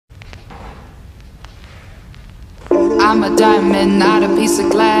I'm a diamond, not a piece of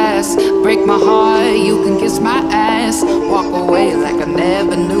glass. Break my heart, you can kiss my ass. Walk away like I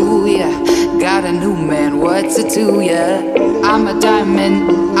never knew ya. Got a new man, what's it to ya? I'm a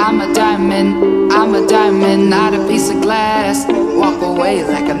diamond, I'm a diamond, I'm a diamond, not a piece of glass. Walk away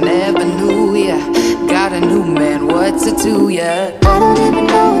like I never knew ya. Got a new man, what's it to ya? I don't even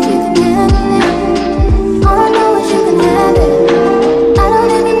know if you can handle it. All I know is you can have it. I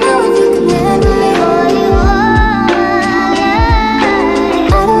don't even know if you can handle it. All you are, yeah.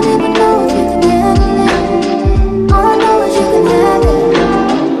 I don't even know if you can handle it. All I know is you can have it.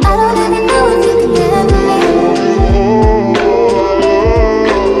 I don't even know if you can handle it.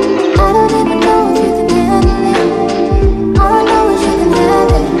 I don't even know if you can handle it. All I know is you can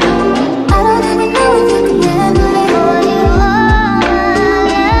have it. I don't even know if you can handle it. All you are,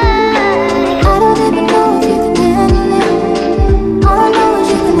 yeah. I don't even know if you can handle it. All I know is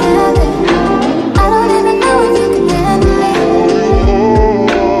you can have it. I don't even know if you can handle it.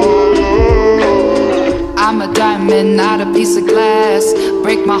 I'm a diamond, not a piece of glass.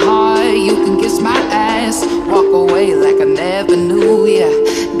 Break my heart, you can kiss my ass. Walk away like I never knew ya.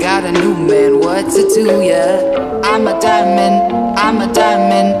 Got a new man, what's it to ya? I'm a diamond, I'm a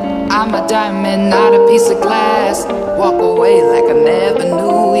diamond, I'm a diamond, not a piece of glass. Walk away like I never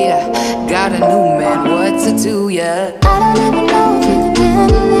knew ya. Got a new man, what's it to ya? I don't even know if you can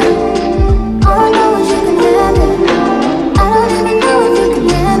handle it.